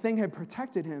 That thing had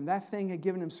protected him. That thing had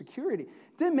given him security.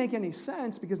 It didn't make any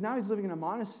sense because now he's living in a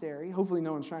monastery. Hopefully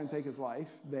no one's trying to take his life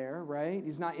there, right?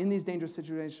 He's not in these dangerous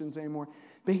situations anymore.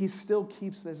 But he still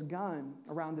keeps this gun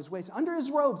around his waist, under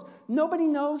his robes. Nobody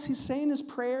knows. He's saying his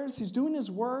prayers. He's doing his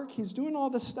work. He's doing all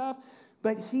this stuff.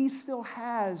 But he still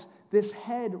has this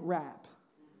head wrap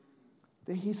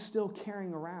that he's still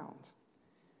carrying around.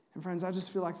 And friends, I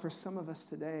just feel like for some of us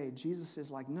today, Jesus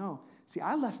is like, no. See,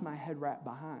 I left my head wrap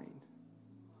behind.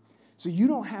 So you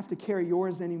don't have to carry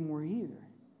yours anymore either,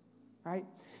 right?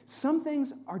 Some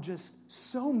things are just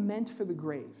so meant for the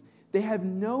grave. They have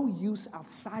no use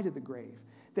outside of the grave.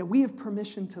 that we have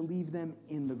permission to leave them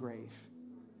in the grave.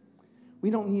 We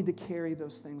don't need to carry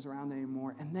those things around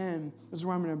anymore. And then, this is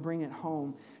where I'm going to bring it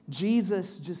home,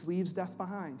 Jesus just leaves death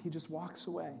behind. He just walks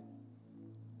away.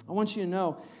 I want you to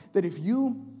know that if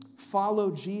you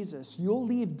follow Jesus, you'll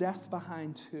leave death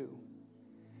behind too.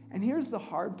 And here's the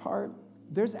hard part.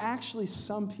 There's actually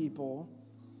some people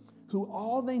who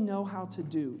all they know how to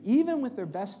do, even with their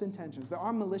best intentions, there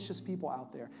are malicious people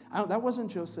out there. That wasn't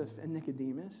Joseph and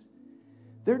Nicodemus.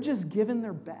 They're just given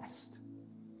their best,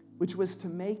 which was to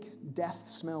make death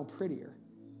smell prettier.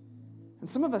 And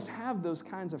some of us have those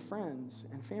kinds of friends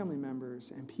and family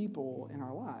members and people in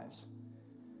our lives.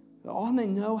 All they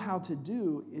know how to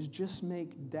do is just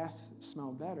make death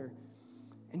smell better.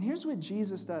 And here's what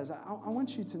Jesus does. I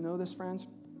want you to know this, friends.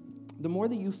 The more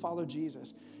that you follow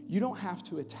Jesus, you don't have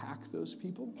to attack those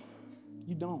people.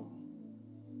 You don't.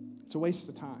 It's a waste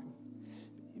of time.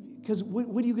 Because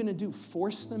what are you going to do?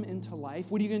 Force them into life?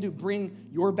 What are you going to do? Bring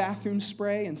your bathroom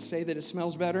spray and say that it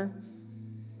smells better?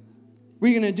 What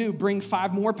are you going to do? Bring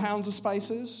 5 more pounds of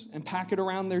spices and pack it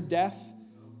around their death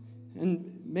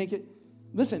and make it?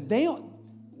 Listen,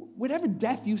 whatever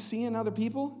death you see in other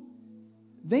people,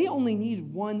 they only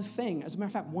need one thing. As a matter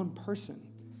of fact, one person.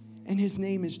 And his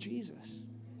name is Jesus.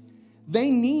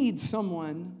 They need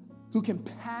someone who can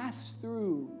pass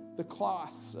through the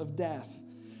cloths of death,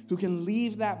 who can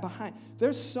leave that behind.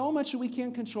 There's so much that we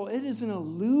can't control. It is an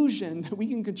illusion that we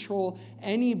can control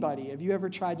anybody. Have you ever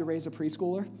tried to raise a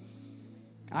preschooler?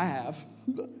 I have.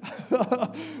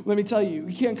 Let me tell you,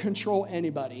 you can't control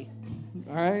anybody.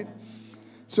 All right?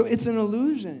 So it's an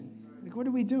illusion. Like, what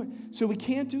are we doing? So we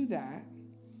can't do that.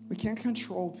 We can't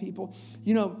control people.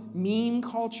 You know, meme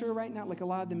culture right now, like a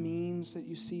lot of the memes that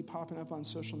you see popping up on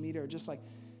social media are just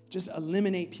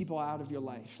eliminate people out of your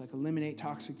life, like eliminate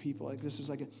toxic people. Like this is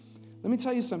like let me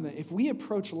tell you something. If we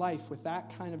approach life with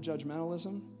that kind of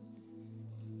judgmentalism,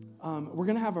 we're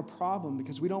going to have a problem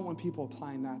because we don't want people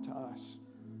applying that to us.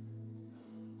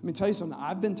 Let me tell you something.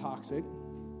 I've been toxic.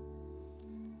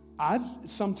 I've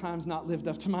sometimes not lived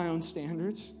up to my own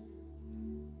standards.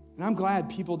 And I'm glad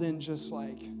people didn't just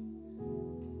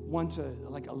want to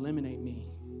eliminate me.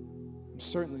 I'm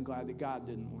certainly glad that God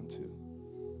didn't want to.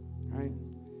 Right?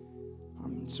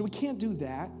 So we can't do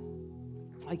that.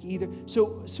 Either.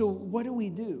 So what do we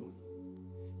do?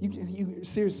 You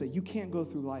seriously, you can't go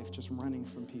through life just running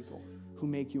from people who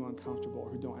make you uncomfortable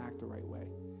or who don't act the right way.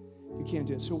 You can't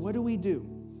do it. So what do we do?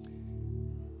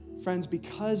 Friends,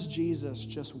 because Jesus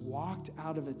just walked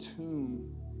out of a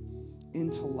tomb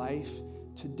into life,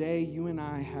 today you and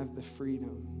I have the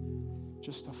freedom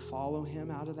just to follow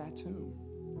him out of that tomb.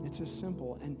 It's as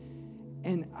simple.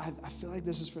 And I feel like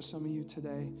this is for some of you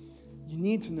today. You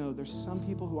need to know there's some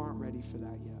people who aren't ready for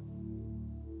that yet.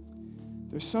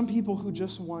 There's some people who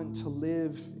just want to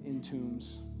live in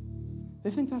tombs.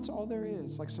 They think that's all there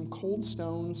is, like some cold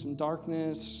stones, some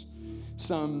darkness,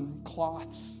 some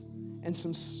cloths, and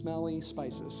some smelly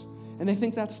spices. And they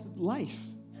think that's life.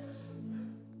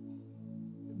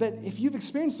 But if you've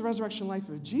experienced the resurrection life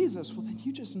of Jesus, well, then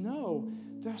you just know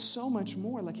there's so much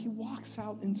more. Like he walks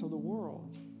out into the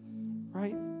world,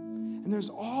 right? And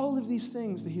there's all of these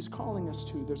things that he's calling us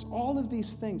to. There's all of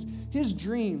these things. His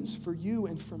dreams for you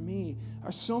and for me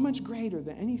are so much greater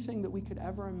than anything that we could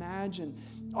ever imagine.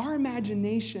 Our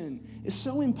imagination is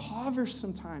so impoverished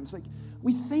sometimes. Like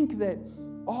we think that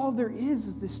all there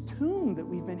is this tomb that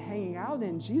we've been hanging out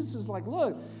in. Jesus is like,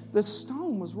 look, the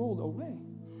stone was rolled away.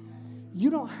 You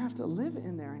don't have to live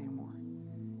in there anymore.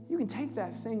 You can take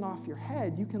that thing off your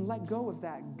head. You can let go of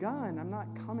that gun. I'm not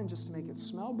coming just to make it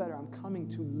smell better. I'm coming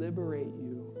to liberate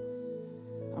you.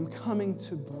 I'm coming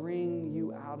to bring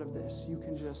you out of this. You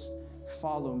can just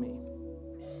follow me.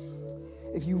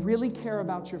 If you really care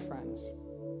about your friends,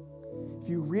 if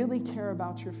you really care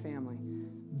about your family,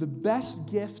 the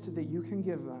best gift that you can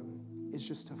give them is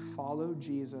just to follow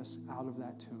Jesus out of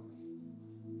that tomb.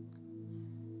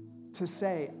 To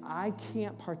say, I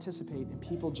can't participate in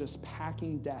people just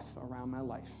packing death around my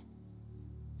life.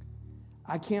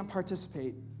 I can't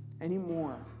participate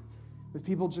anymore with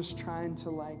people just trying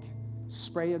to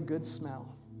spray a good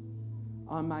smell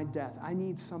on my death. I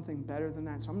need something better than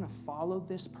that. So I'm going to follow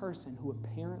this person who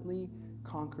apparently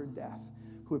conquered death,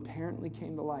 who apparently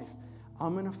came to life.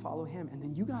 I'm going to follow him. And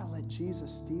then you got to let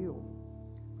Jesus deal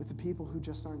with the people who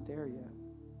just aren't there yet.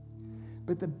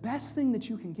 But the best thing that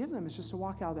you can give them is just to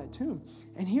walk out of that tomb.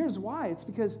 And here's why. It's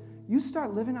because you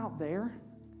start living out there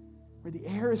where the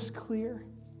air is clear.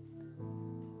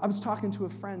 I was talking to a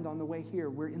friend on the way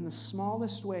here where in the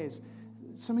smallest ways,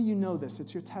 some of you know this,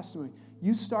 it's your testimony.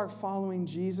 You start following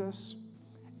Jesus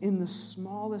in the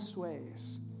smallest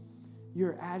ways.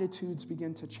 your attitudes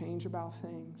begin to change about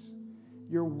things.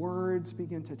 Your words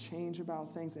begin to change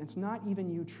about things. And it's not even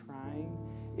you trying.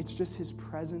 It's just his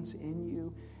presence in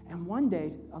you. And one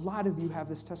day, a lot of you have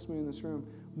this testimony in this room.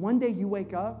 One day you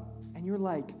wake up and you're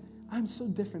like, I'm so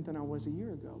different than I was a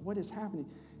year ago. What is happening?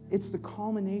 It's the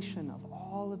culmination of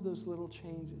all of those little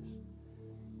changes.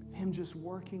 Him just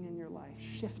working in your life,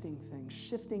 shifting things,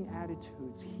 shifting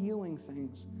attitudes, healing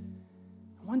things.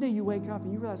 One day you wake up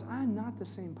and you realize, I'm not the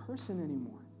same person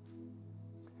anymore.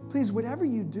 Please, whatever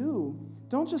you do,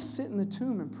 don't just sit in the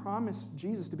tomb and promise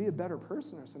Jesus to be a better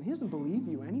person or something. He doesn't believe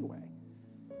you anyway.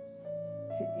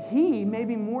 He,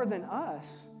 maybe more than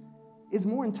us, is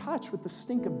more in touch with the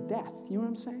stink of death. You know what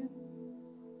I'm saying?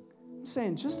 I'm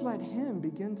saying just let him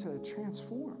begin to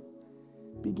transform,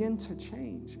 begin to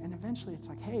change. And eventually it's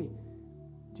like, hey,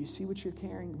 do you see what you're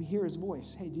carrying? We hear his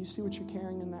voice. Hey, do you see what you're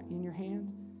carrying in your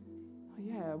hand? Oh,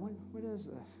 yeah, what is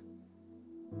this?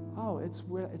 Oh, it's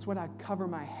what I cover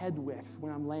my head with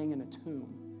when I'm laying in a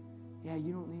tomb. Yeah,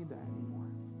 you don't need that anymore.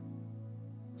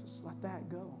 Just let that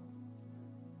go.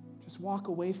 Just walk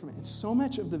away from it. And so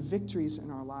much of the victories in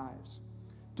our lives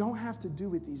don't have to do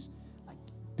with these like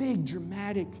big,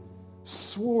 dramatic,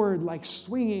 sword, like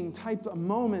swinging type of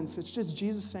moments. It's just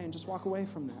Jesus saying, just walk away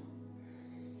from that.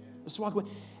 Just walk away.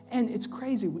 And it's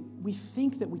crazy. We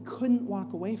think that we couldn't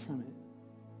walk away from it.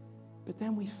 But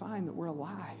then we find that we're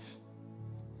alive.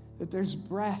 That there's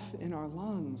breath in our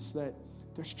lungs. That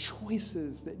there's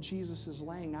choices that Jesus is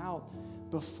laying out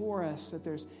before us.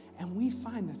 And we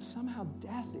find that somehow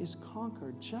death is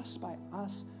conquered just by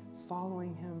us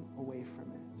following him away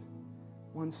from it.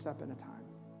 One step at a time.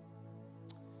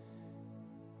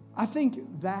 I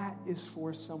think that is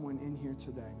for someone in here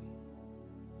today.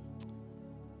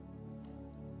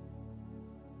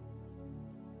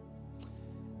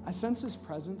 I sense his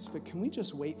presence, but can we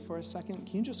just wait for a second?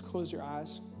 Can you just close your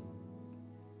eyes?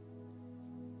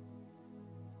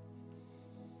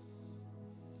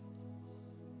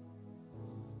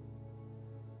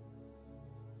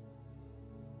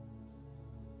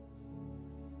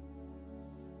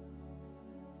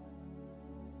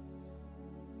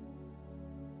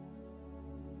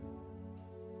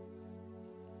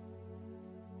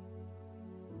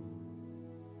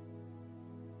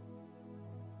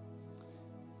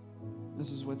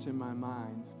 This is what's in my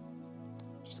mind.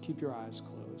 Just keep your eyes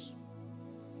closed.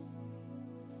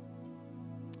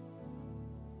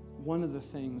 One of the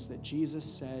things that Jesus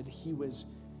said he was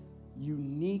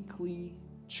uniquely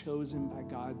chosen by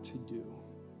God to do.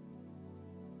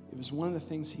 It was one of the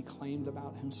things he claimed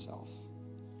about himself.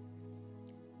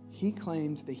 He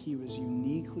claimed that he was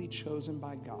uniquely chosen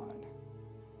by God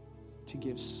to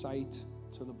give sight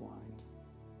to the blind.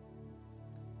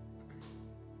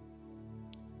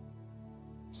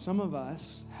 Some of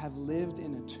us have lived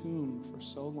in a tomb for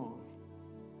so long.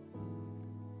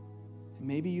 And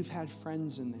maybe you've had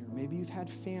friends in there. Maybe you've had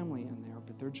family in there,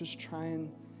 but they're just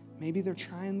trying, maybe they're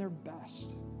trying their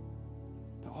best.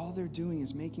 But all they're doing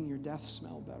is making your death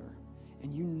smell better.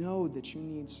 And you know that you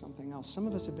need something else. Some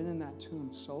of us have been in that tomb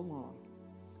so long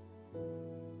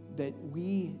that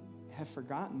we have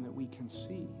forgotten that we can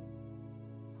see.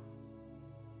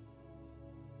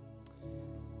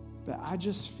 But I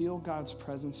just feel God's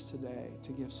presence today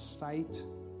to give sight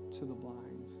to the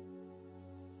blind.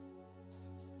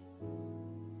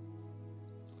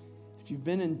 If you've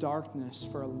been in darkness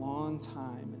for a long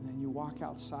time and then you walk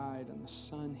outside and the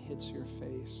sun hits your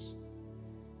face,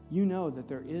 you know that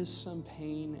there is some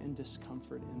pain and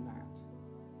discomfort in that.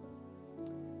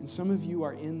 And some of you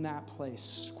are in that place,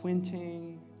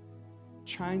 squinting,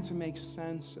 trying to make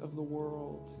sense of the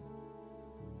world.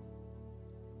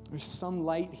 There's some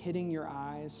light hitting your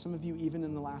eyes. Some of you, even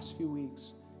in the last few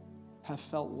weeks, have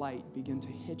felt light begin to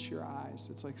hit your eyes.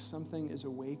 It's like something is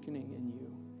awakening in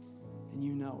you, and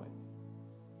you know it.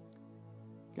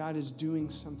 God is doing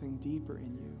something deeper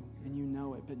in you, and you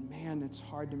know it. But man, it's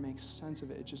hard to make sense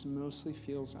of it. It just mostly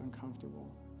feels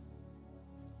uncomfortable.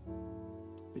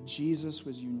 But Jesus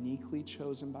was uniquely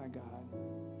chosen by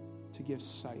God to give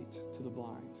sight to the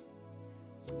blind.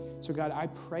 So God, I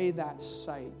pray that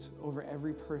sight over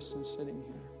every person sitting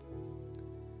here.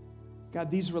 God,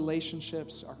 these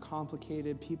relationships are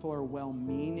complicated. People are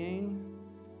well-meaning,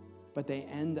 but they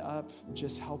end up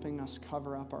just helping us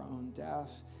cover up our own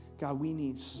death. God, we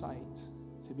need sight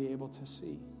to be able to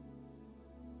see.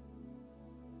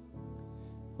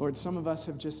 Lord, some of us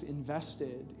have just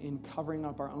invested in covering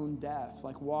up our own death,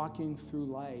 like walking through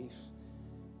life,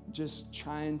 just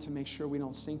trying to make sure we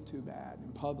don't stink too bad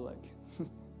in public.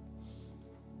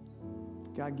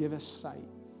 God, give us sight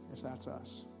if that's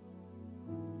us.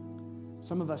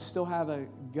 Some of us still have a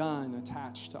gun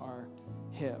attached to our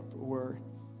hip or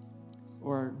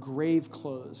grave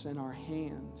clothes in our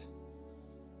hand.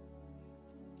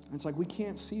 It's like we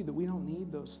can't see that we don't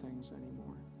need those things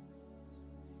anymore.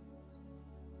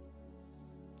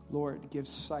 Lord, give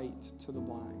sight to the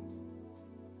blind.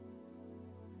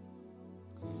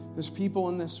 There's people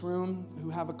in this room who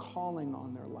have a calling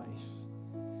on their life.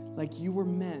 Like you were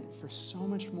meant for so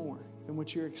much more than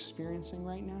what you're experiencing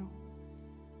right now.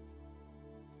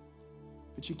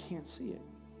 But you can't see it.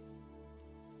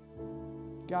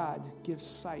 God gives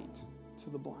sight to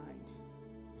the blind.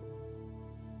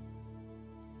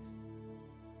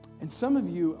 And some of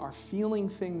you are feeling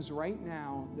things right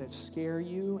now that scare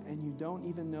you and you don't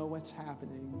even know what's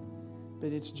happening,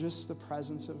 but it's just the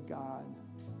presence of God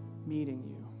meeting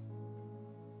you.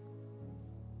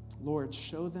 Lord,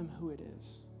 show them who it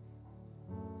is.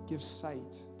 Give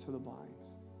sight to the blind.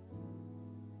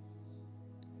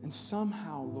 And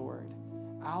somehow, Lord,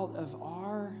 out of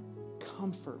our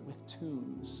comfort with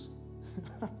tombs,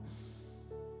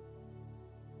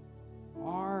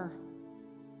 our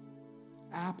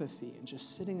apathy and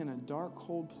just sitting in a dark,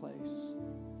 cold place,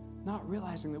 not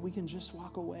realizing that we can just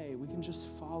walk away, we can just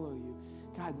follow you.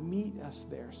 God, meet us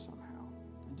there somehow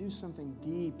and do something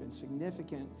deep and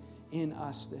significant in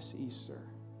us this Easter.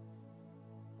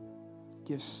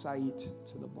 Give sight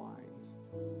to the blind.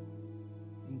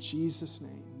 In Jesus'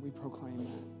 name, we proclaim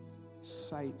that.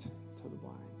 Sight to the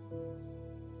blind.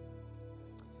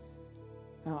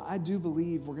 Now, I do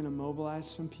believe we're going to mobilize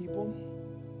some people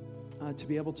to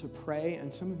be able to pray,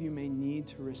 and some of you may need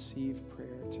to receive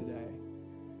prayer today.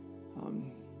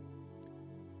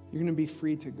 You're going to be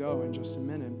free to go in just a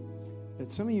minute,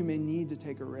 but some of you may need to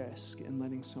take a risk in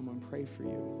letting someone pray for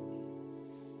you.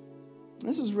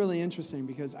 This is really interesting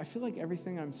because I feel like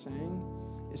everything I'm saying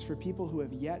is for people who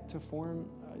have yet to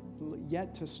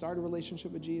start a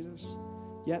relationship with Jesus,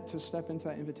 yet to step into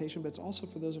that invitation, but it's also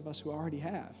for those of us who already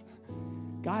have.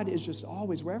 God is just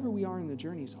always, wherever we are in the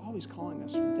journey, He's always calling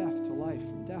us from death to life,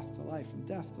 from death to life, from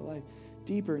death to life,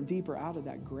 deeper and deeper out of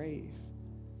that grave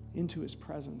into His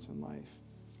presence and life.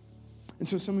 And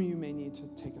so some of you may need to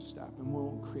take a step, and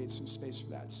we'll create some space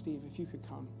for that. Steve, if you could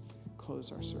come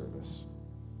close our service.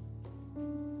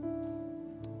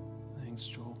 Thanks,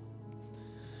 Joel.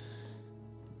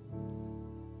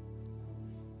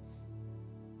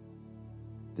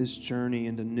 This journey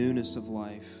into newness of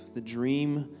life, the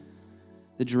dreams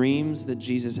that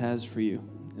Jesus has for you,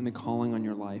 and the calling on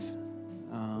your life.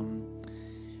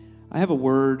 I have a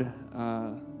word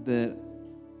that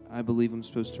I believe I'm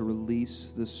supposed to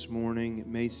release this morning. It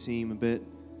may seem a bit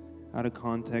out of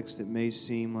context. It may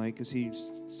seem like, is he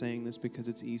saying this because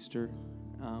it's Easter?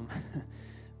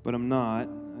 But I'm not.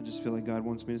 I just feel like God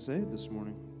wants me to say it this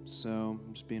morning. So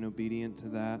I'm just being obedient to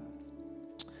that.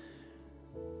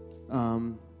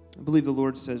 I believe the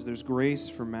Lord says there's grace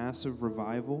for massive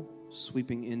revival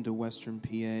sweeping into Western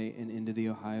PA and into the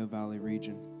Ohio Valley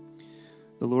region.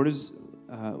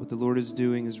 What the Lord is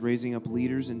doing is raising up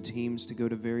leaders and teams to go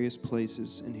to various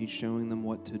places, and He's showing them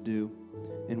what to do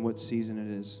and what season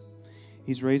it is.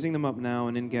 He's raising them up now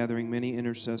and gathering many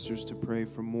intercessors to pray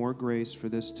for more grace for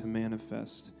this to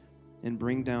manifest and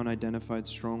bring down identified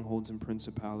strongholds and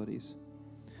principalities.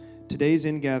 Today's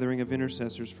ingathering of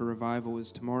intercessors for revival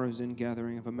is tomorrow's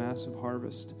ingathering of a massive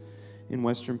harvest in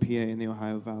Western PA in the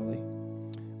Ohio Valley.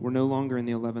 We're no longer in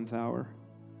the 11th hour.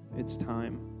 It's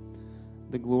time.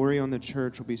 The glory on the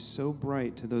church will be so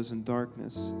bright to those in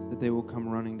darkness that they will come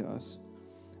running to us.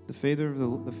 The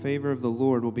favor of the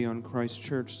Lord will be on Christ's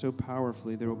church so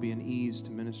powerfully there will be an ease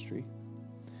to ministry.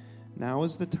 Now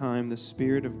is the time the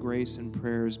spirit of grace and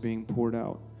prayer is being poured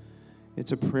out.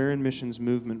 It's a prayer and missions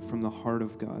movement from the heart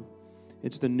of God.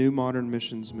 It's the new modern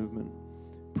missions movement.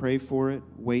 Pray for it,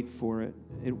 wait for it.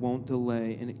 It won't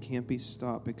delay, and it can't be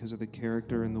stopped because of the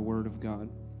character and the word of God.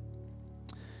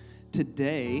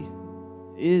 Today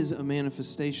is a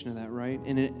manifestation of that, right?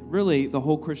 And it really, the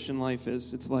whole Christian life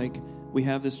is, it's like we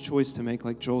have this choice to make,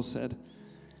 like Joel said.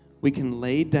 We can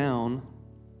lay down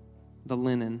the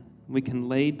linen. We can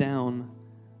lay down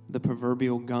the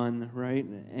proverbial gun, right?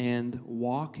 And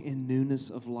walk in newness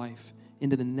of life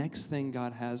into the next thing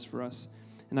God has for us.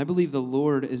 And I believe the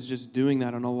Lord is just doing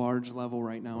that on a large level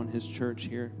right now in His church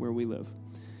here where we live.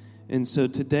 And so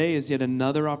today is yet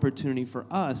another opportunity for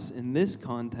us in this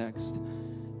context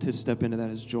to step into that,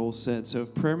 as Joel said. So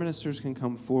if prayer ministers can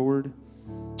come forward,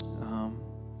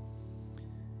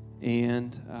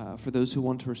 and for those who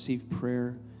want to receive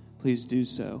prayer, please do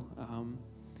so.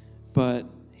 But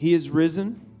He is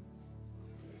risen.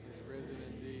 He is risen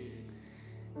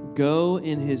indeed. Go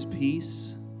in His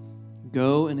peace.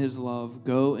 Go in His love.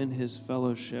 Go in His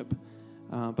fellowship.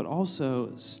 But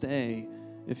also stay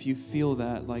if you feel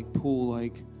that, like pull,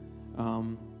 like,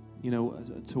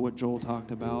 to what Joel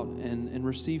talked about, and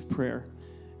receive prayer.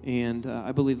 And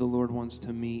I believe the Lord wants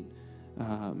to meet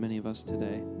many of us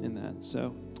today in that.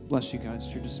 So bless you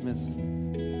guys. You're dismissed.